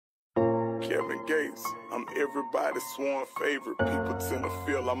Kevin Gates. I'm everybody's sworn favorite. People tend to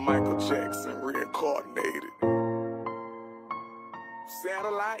feel I'm Michael Jackson reincarnated.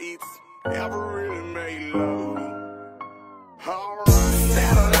 Satellites never really made love. Alright.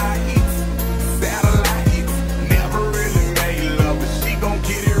 Satellites never really made love, but she gon'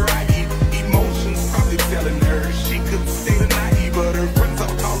 get it right. Emotions probably telling her she could stay the night, but her friends all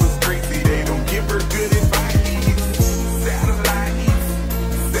call us crazy. They don't give her good advice. Satellites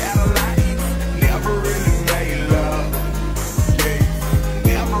never really made love. Yeah,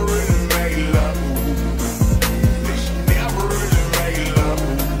 never really made love. She never really made love.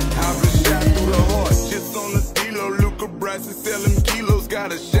 I've been shot through the heart, just on the dealer. Luca Brasi selling kilos.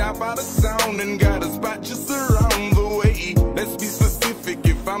 Got a shop out of town and got a spot just around the way. Let's be specific,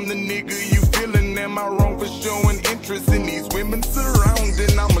 if I'm the nigga you feeling, am I wrong for showing interest in these women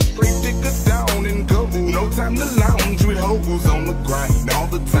surrounding? I'm a straight digger down and go. No time to lounge with hoes on the grind all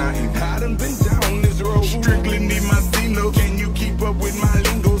the time. I done been down this road. Strictly need my C-note. Can you keep up with my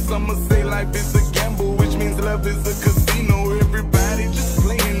lingo? Some say life is a gamble, which means love is a casino. Everybody just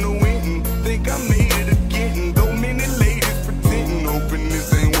playing to win. Think I made it again. Though many ladies pretending, hoping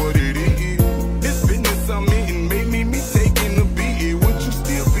this ain't what it is. This business I'm in made me taking a beat. Would you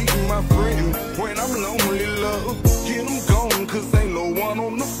still be my friend when I'm lonely, love? Get them gone, cause ain't no one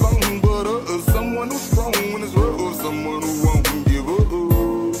on the phone but someone who's strong when it's rough, someone who won't give up.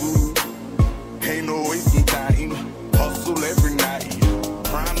 Ain't no wasting time, hustle every night,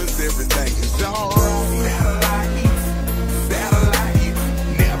 promise everything is alright. Satellites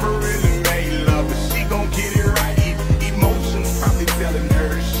never really made love, but she gon' get it right. Emotions probably telling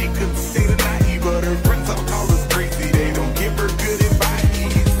her she could stay the night, but her friends all call us crazy. They don't give her good advice.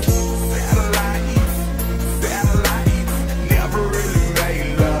 Satellites never really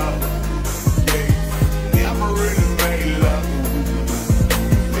made love. Yeah, never really made love.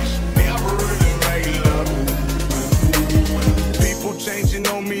 She never really made love. People changing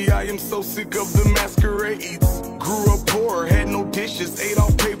on me, I am so sick of the masquerades. Grew up poor, had no dishes, ate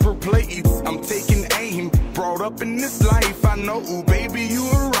off paper plates. I'm taking aim, brought up in this life. I know, baby, you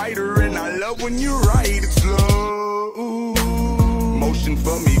a writer, and I love when you write. It's slow motion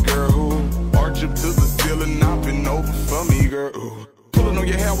for me, girl. Arch up to the ceiling, hopping over for me, girl. Pulling on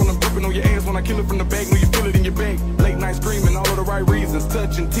your hair when I'm gripping on your ass. When I kill it from the back, know you feel it in your back. Late night screaming, all of the right reasons.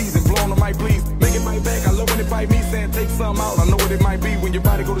 Touching, teasing, blowing on my please. Make it bite back, I love when it bite me. Saying take some out, I know what it might be. When your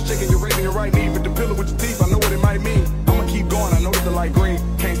body go to shaking, you're raising your right knee. With the pillow with your teeth, I know what it might mean. I'ma keep going, I know it's the light green.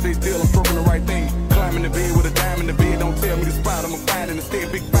 Can't stay still, I'm stroking the right thing. Climbing the bed with a dime in the bed. Don't tell me the spot, I'ma find in the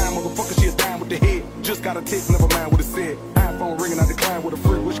stead. Big fine motherfucker, she a dime with the head. Just got a tick, never mind